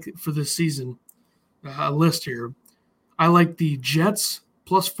I like for this season, a list here. I like the Jets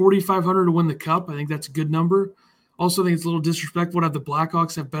plus 4,500 to win the Cup. I think that's a good number. Also, I think it's a little disrespectful to have the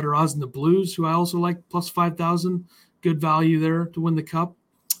Blackhawks have better odds than the Blues, who I also like plus 5,000. Good value there to win the Cup.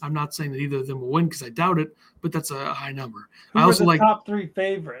 I'm not saying that either of them will win because I doubt it, but that's a high number. Who I also are the like top three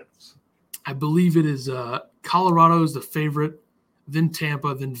favorites? I believe it is Colorado is the favorite, then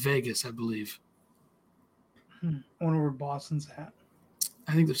Tampa, then Vegas, I believe. I wonder where Boston's at.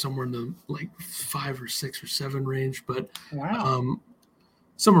 I think they're somewhere in the 5 or 6 or 7 range, but wow.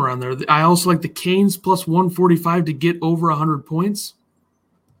 Somewhere around there. I also like the Canes plus 145 to get over 100 points.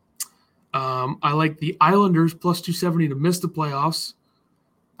 I like the Islanders plus 270 to miss the playoffs.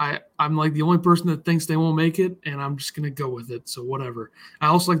 I'm like the only person that thinks they won't make it, and I'm just going to go with it, so whatever. I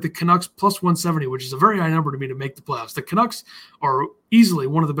also like the Canucks plus 170, which is a very high number to me to make the playoffs. The Canucks are easily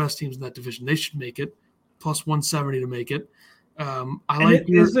one of the best teams in that division. They should make it, plus 170 to make it.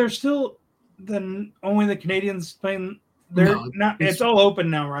 Is there still only the Canadians playing? It's all open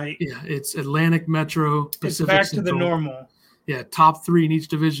now, right? Yeah, it's Atlantic, Metro, Pacific. It's back Central. to the normal. Yeah, top 3 in each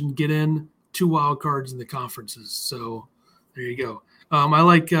division get in, 2 wild cards in the conferences. So there you go. I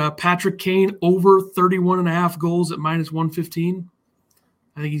like Patrick Kane over 31.5 goals at minus 115.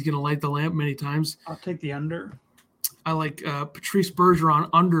 I think he's going to light the lamp many times. I'll take the under. I like Patrice Bergeron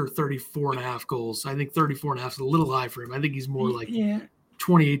under 34.5 goals. I think 34.5 is a little high for him. I think he's more like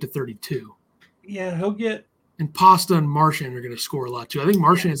 28 to 32. Yeah, he'll get. And Pasta and Marchand are going to score a lot too. I think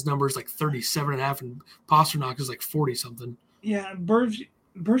Marchand's number is like 37.5 and Pasternak is like 40 something. Yeah,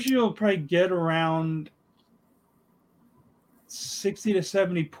 Bergeron will probably get around 60 to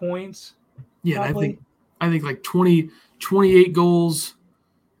 70 points. Yeah, and I think like 28 goals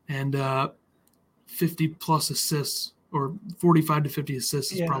and 50 plus assists, or 45 to 50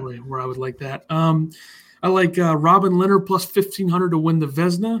 assists is probably where I would like that. I like Robin Lehner plus 1,500 to win the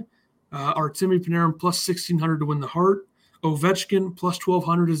Vezina. Artemi Panarin plus 1,600 to win the Hart. Ovechkin plus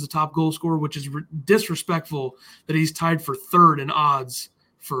 1,200 is the top goal scorer, which is disrespectful that he's tied for third in odds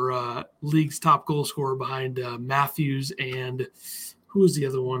for league's top goal scorer behind Matthews and who is the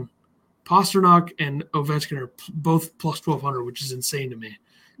other one? Pasternak and Ovechkin are both plus 1,200, which is insane to me.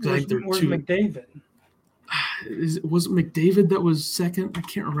 Where's McDavid? Was it McDavid that was second? I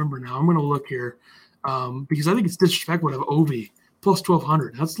can't remember now. I'm going to look here because I think it's disrespectful to have Ovi plus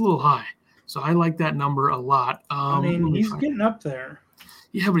 1,200. That's a little high. So I like that number a lot. He's getting up there.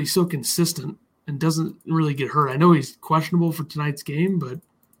 Yeah, but he's so consistent and doesn't really get hurt. I know he's questionable for tonight's game, but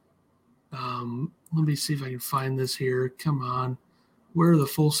let me see if I can find this here. Come on. Where are the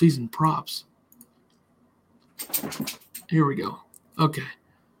full season props? Here we go. Okay.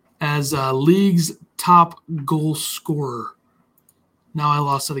 As league's top goal scorer. Now I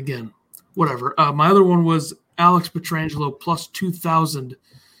lost it again. Whatever. My other one was Alex Pietrangelo plus 2,000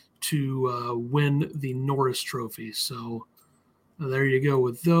 to win the Norris Trophy. So there you go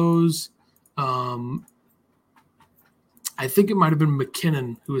with those. I think it might have been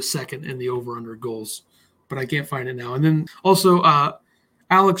McKinnon who was second in the over-under goals, but I can't find it now. And then also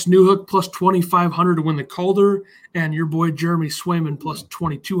Alex Newhook plus 2,500 to win the Calder, and your boy Jeremy Swayman plus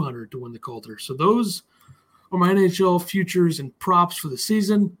 2,200 to win the Calder. So those are my NHL futures and props for the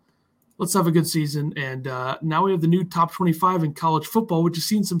season. Let's have a good season. And now we have the new top 25 in college football, which has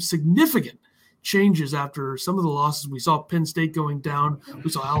seen some significant changes after some of the losses. We saw Penn State going down.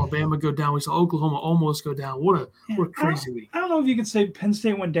 We saw Alabama go down. We saw Oklahoma almost go down. What a crazy week. I don't know if you could say Penn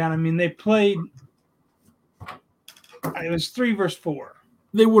State went down. I mean, they played – it was 3 versus 4.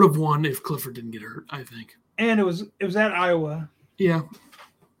 They would have won if Clifford didn't get hurt, I think. And it was at Iowa. Yeah.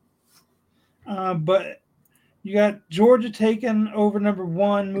 But you got Georgia taking over number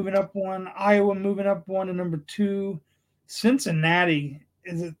 1, moving up 1. Iowa moving up 1 to number 2. Cincinnati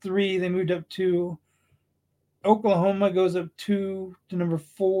is at 3. They moved up 2. Oklahoma goes up 2 to number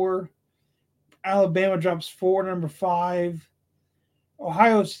 4. Alabama drops 4 to number 5.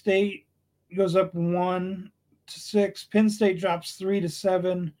 Ohio State goes up 1 to 6. Penn State drops 3 to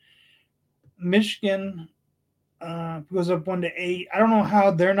 7. Michigan goes up 1 to 8. I don't know how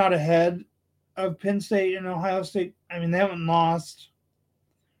they're not ahead of Penn State and Ohio State. I mean, they haven't lost.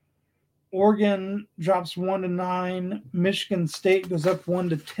 Oregon drops 1 to 9. Michigan State goes up 1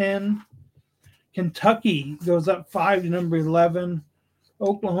 to 10. Kentucky goes up 5 to number 11.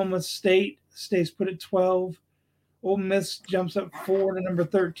 Oklahoma State stays put at 12. Ole Miss jumps up 4 to number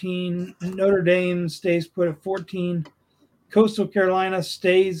 13. Notre Dame stays put at 14. Coastal Carolina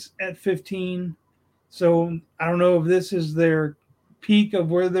stays at 15. So I don't know if this is their peak of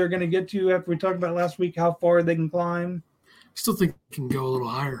where they're going to get to after we talked about last week how far they can climb. I still think it can go a little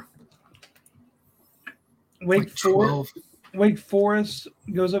higher. Wake Forest. Wake Forest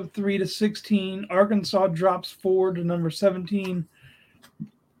goes up 3-16. Arkansas drops 4 to number 17.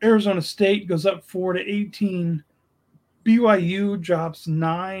 Arizona State goes up 4-18. BYU drops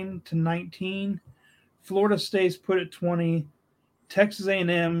 9-19. Florida State's put at 20. Texas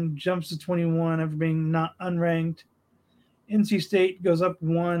A&M jumps to 21 after being not unranked. NC State goes up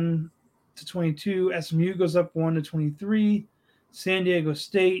 1-22. SMU goes up 1-23. San Diego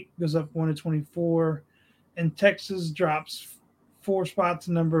State goes up 1-24. And Texas drops 4 spots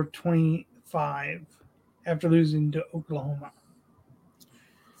to number 25 after losing to Oklahoma.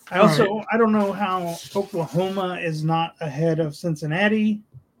 I don't know how Oklahoma is not ahead of Cincinnati.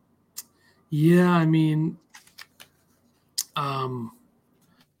 Yeah, I mean,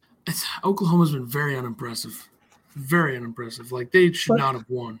 Oklahoma's been very unimpressive. Very unimpressive. Like, they should not have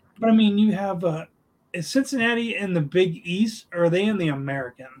won. But, I mean, you have is Cincinnati in the Big East, or are they in the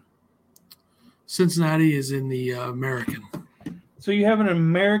American? Cincinnati is in the American. So you have an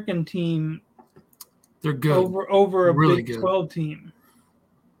American team. They're good. Over a really Big 12 team.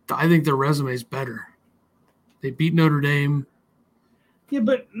 I think their resume is better. They beat Notre Dame. Yeah,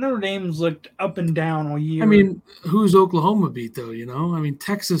 but Notre Dame's looked up and down all year. I mean, who's Oklahoma beat, though, you know? I mean,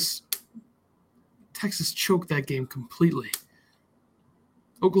 Texas choked that game completely.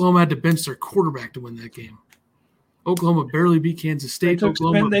 Oklahoma had to bench their quarterback to win that game. Oklahoma barely beat Kansas State. They took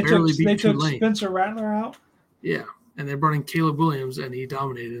Tulane. Spencer Rattler out. Yeah, and they brought in Caleb Williams, and he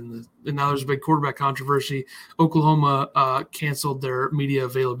dominated. And now there's a big quarterback controversy. Oklahoma canceled their media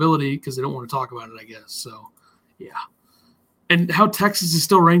availability because they don't want to talk about it, I guess. So, yeah. And how Texas is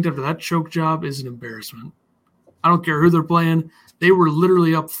still ranked after that choke job is an embarrassment. I don't care who they're playing. They were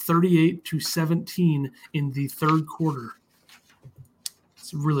literally up 38-17 in the third quarter.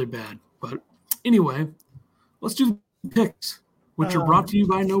 It's really bad. But anyway, let's do the picks, which are brought to you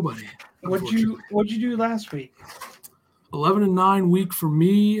by nobody. What'd you do last week? 11-9 week for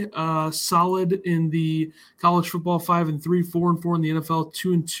me. Solid in the college football, 5-3, 4-4 in the NFL,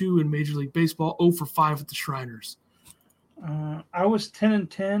 2-2 in Major League Baseball, 0-5 at the Shriners. I was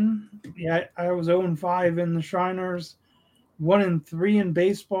 10-10. Yeah, I was 0-5 in the Shriners, 1-3 in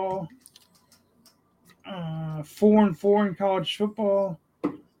baseball, 4-4 in college football.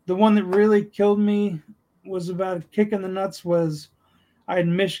 The one that really killed me was about a kick in the nuts. Was I had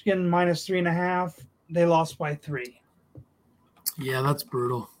Michigan minus 3.5. They lost by 3. Yeah, that's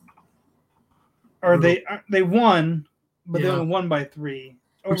brutal. Or they won, but they only won by 3.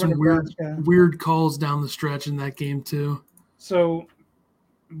 Over Nebraska. Weird calls down the stretch in that game too. So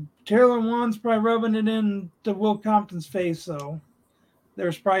Taylor Wan's probably rubbing it in to Will Compton's face, so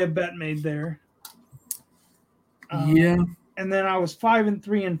there's probably a bet made there. Yeah. And then I was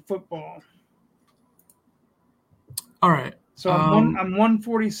 5-3 in football. All right. So I'm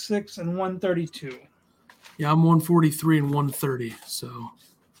 146 and 132. Yeah, I'm 143 and 130. So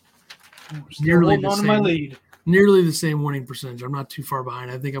nearly the same. My lead. Nearly the same winning percentage. I'm not too far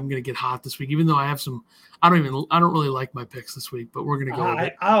behind. I think I'm going to get hot this week, even though I have some. I don't really like my picks this week, but we're going to go with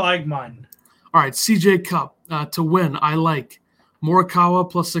it. I like mine. All right, CJ Cup to win. I like Morikawa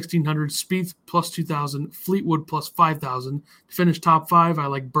plus 1,600, Spieth plus 2,000, Fleetwood plus 5,000. To finish top 5, I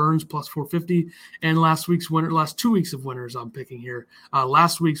like Burns plus 450. And last 2 weeks of winners I'm picking here.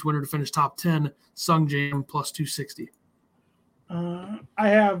 Last week's winner to finish top 10, Sung Jae plus 260. I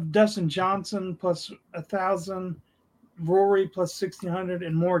have Dustin Johnson plus 1,000, Rory plus 1,600,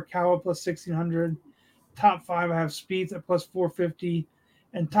 and Morikawa plus 1,600. Top 5, I have Spieth at plus 450.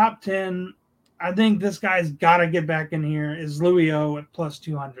 And top 10, I think this guy's got to get back in here, is Louis O at plus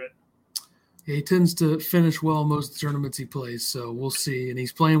 200. Yeah, he tends to finish well in most of the tournaments he plays, so we'll see. And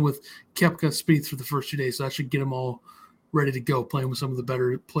he's playing with Koepka, Spieth for the first 2 days, so that should get him all ready to go, playing with some of the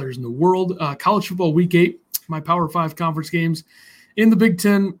better players in the world. College football week 8, my Power 5 conference games. In the Big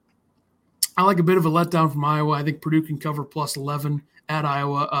Ten, I like a bit of a letdown from Iowa. I think Purdue can cover plus 11 at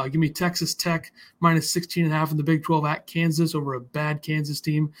Iowa. Give me Texas Tech minus 16.5 in the Big 12 at Kansas over a bad Kansas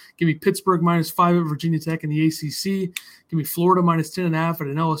team. Give me Pittsburgh minus 5 at Virginia Tech in the ACC. Give me Florida minus 10.5 at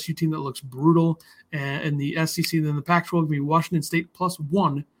an LSU team that looks brutal in the SEC. And then the Pac-12, give me Washington State plus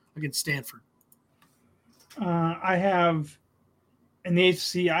 1 against Stanford. I have in the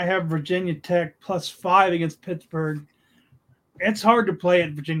ACC, I have Virginia Tech plus 5 against Pittsburgh. It's hard to play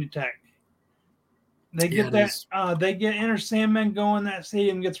at Virginia Tech. They get they get Enter Sandman going. That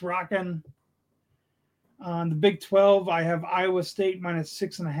stadium gets rocking. On the Big 12, I have Iowa State minus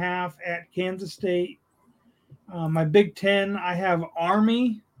 6.5 at Kansas State. My Big 10, I have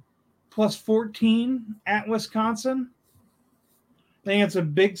Army plus 14 at Wisconsin. I think it's a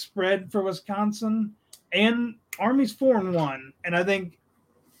big spread for Wisconsin. And Army's 4-1. And I think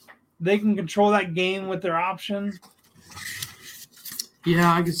they can control that game with their option.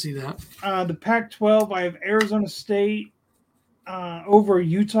 Yeah, I can see that. The Pac-12, I have Arizona State over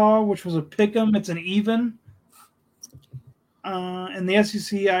Utah, which was a pick'em. It's an even. In the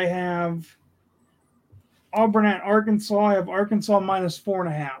SEC, I have Auburn at Arkansas. I have Arkansas minus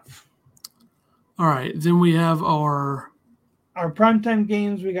 4.5. All right, then we have our primetime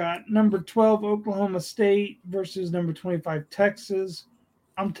games. We got number 12 Oklahoma State versus number 25 Texas.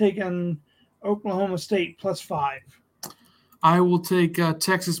 I'm taking Oklahoma State plus 5. I will take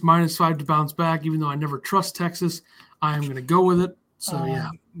Texas minus 5 to bounce back, even though I never trust Texas. I am going to go with it. So, yeah.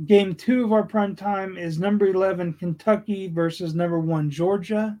 Game 2 of our prime time is number 11 Kentucky versus number 1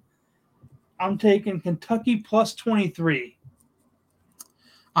 Georgia. I'm taking Kentucky plus 23.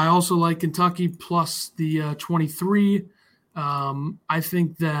 I also like Kentucky plus the 23. I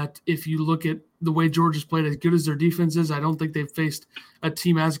think that if you look at the way Georgia's played, as good as their defense is, I don't think they've faced a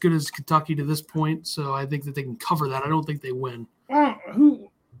team as good as Kentucky to this point. So I think that they can cover that. I don't think they win. Wow,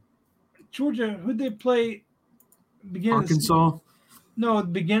 Georgia, who'd they play? Arkansas. No, at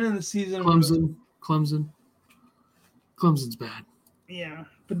the beginning of the season. Clemson. Clemson's bad. Yeah,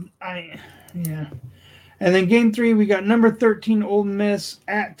 but And then game 3, we got number 13 Ole Miss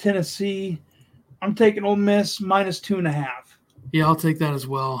at Tennessee. I'm taking Ole Miss minus 2.5. Yeah, I'll take that as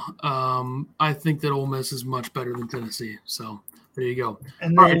well. I think that Ole Miss is much better than Tennessee. So there you go.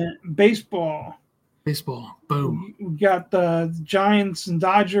 And then baseball. Boom. We got the Giants and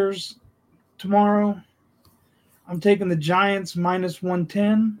Dodgers tomorrow. I'm taking the Giants minus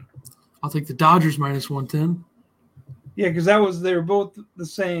 110. I'll take the Dodgers minus 110. Yeah, because they were both the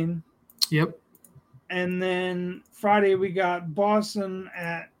same. Yep. And then Friday we got Boston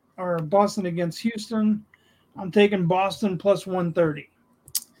against Houston. I'm taking Boston plus 130.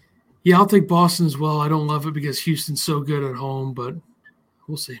 Yeah, I'll take Boston as well. I don't love it because Houston's so good at home, but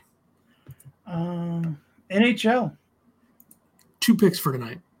we'll see. NHL. 2 picks for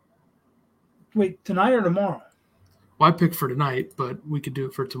tonight. Wait, tonight or tomorrow? Well, I picked for tonight, but we could do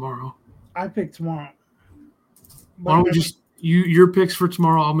it for tomorrow. I picked tomorrow. Why don't we just your picks for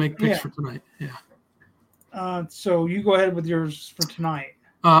tomorrow? I'll make picks for tonight. Yeah. So you go ahead with yours for tonight.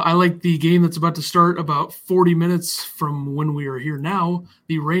 I like the game that's about to start about 40 minutes from when we are here now.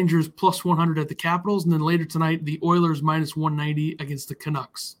 The Rangers plus 100 at the Capitals, and then later tonight, the Oilers minus 190 against the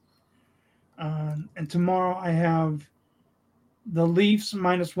Canucks. And tomorrow I have the Leafs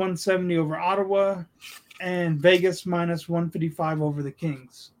minus 170 over Ottawa and Vegas minus 155 over the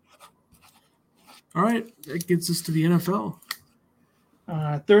Kings. All right, that gets us to the NFL.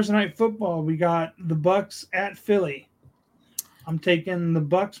 Thursday night football, we got the Bucks at Philly. I'm taking the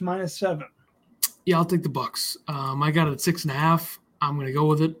Bucks minus 7. Yeah, I'll take the Bucks. I got it at 6.5. I'm going to go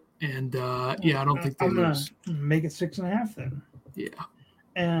with it, and I don't think they lose. I'm going to make it 6.5 then. Yeah.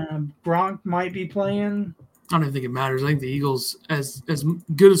 And Gronk might be playing. I don't even think it matters. I think the Eagles, as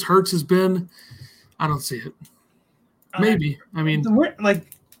good as Hurts has been, I don't see it. Maybe.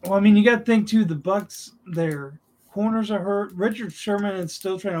 You got to think too. The Bucks, their corners are hurt. Richard Sherman is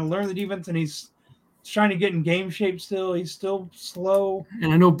still trying to learn the defense, and he's trying to get in game shape still. He's still slow.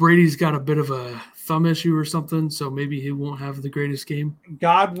 And I know Brady's got a bit of a thumb issue or something, so maybe he won't have the greatest game.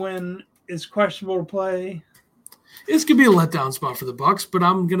 Godwin is questionable to play. This could be a letdown spot for the Bucks, but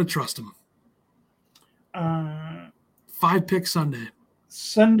I'm going to trust him. 5 pick Sunday.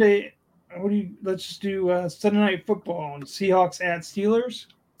 Sunday, let's just do Sunday night football and Seahawks at Steelers.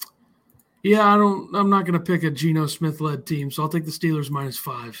 Yeah, I'm not going to pick a Geno Smith-led team, so I'll take the Steelers minus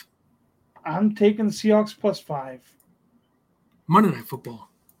 5. I'm taking the Seahawks plus 5. Monday Night Football.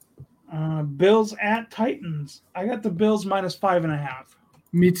 Bills at Titans. I got the Bills minus 5.5.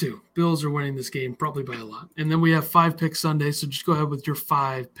 Me too. Bills are winning this game probably by a lot. And then we have 5 pick Sunday, so just go ahead with your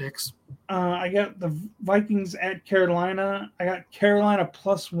 5 picks. I got the Vikings at Carolina. I got Carolina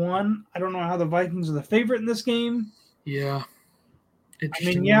plus 1. I don't know how the Vikings are the favorite in this game. Yeah.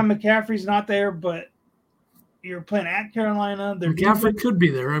 McCaffrey's not there, but you're playing at Carolina. McCaffrey could be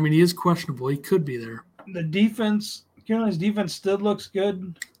there. I mean, he is questionable. He could be there. The defense, Carolina's defense still looks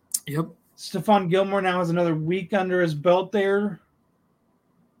good. Yep. Stephon Gilmore now has another week under his belt there.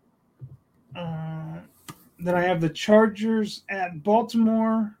 Then I have the Chargers at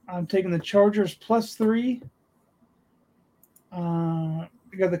Baltimore. I'm taking the Chargers plus 3. I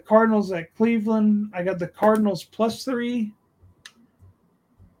got the Cardinals at Cleveland. I got the Cardinals plus 3.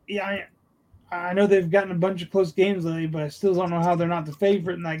 Yeah, I know they've gotten a bunch of close games lately, but I still don't know how they're not the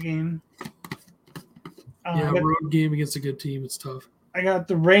favorite in that game. Road game against a good team. It's tough. I got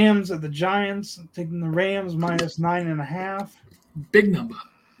the Rams at the Giants. I'm taking the Rams minus 9.5. Big number.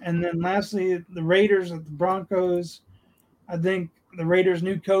 And then lastly, the Raiders at the Broncos. I think the Raiders'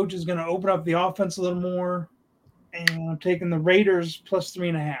 new coach is going to open up the offense a little more. And I'm taking the Raiders plus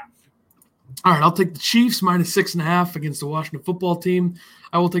 3.5. All right, I'll take the Chiefs minus 6.5 against the Washington football team.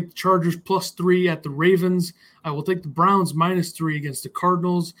 I will take the Chargers plus 3 at the Ravens. I will take the Browns minus 3 against the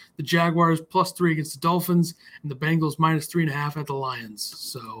Cardinals, the Jaguars plus 3 against the Dolphins, and the Bengals minus 3.5 at the Lions.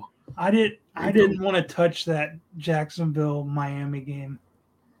 So I didn't want to touch that Jacksonville-Miami game.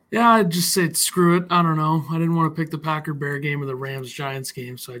 Yeah, I just said screw it. I don't know. I didn't want to pick the Packer-Bear game or the Rams-Giants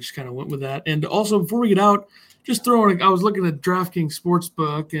game, so I just kind of went with that. And also, before we get out, I was looking at DraftKings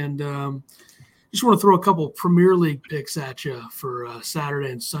Sportsbook, and just want to throw a couple Premier League picks at you for Saturday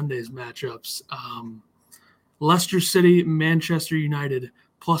and Sunday's matchups. Leicester City, Manchester United,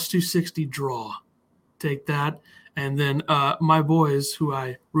 plus 260 draw. Take that. And then my boys, who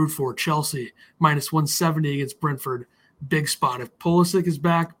I root for, Chelsea, minus 170 against Brentford. Big spot. If Pulisic is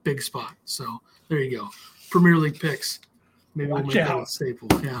back, big spot. So there you go. Premier League picks. Maybe we'll make that a staple.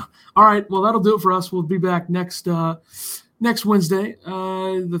 Yeah. All right. Well, that'll do it for us. We'll be back next Wednesday,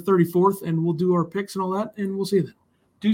 the 34th, and we'll do our picks and all that, and we'll see you then.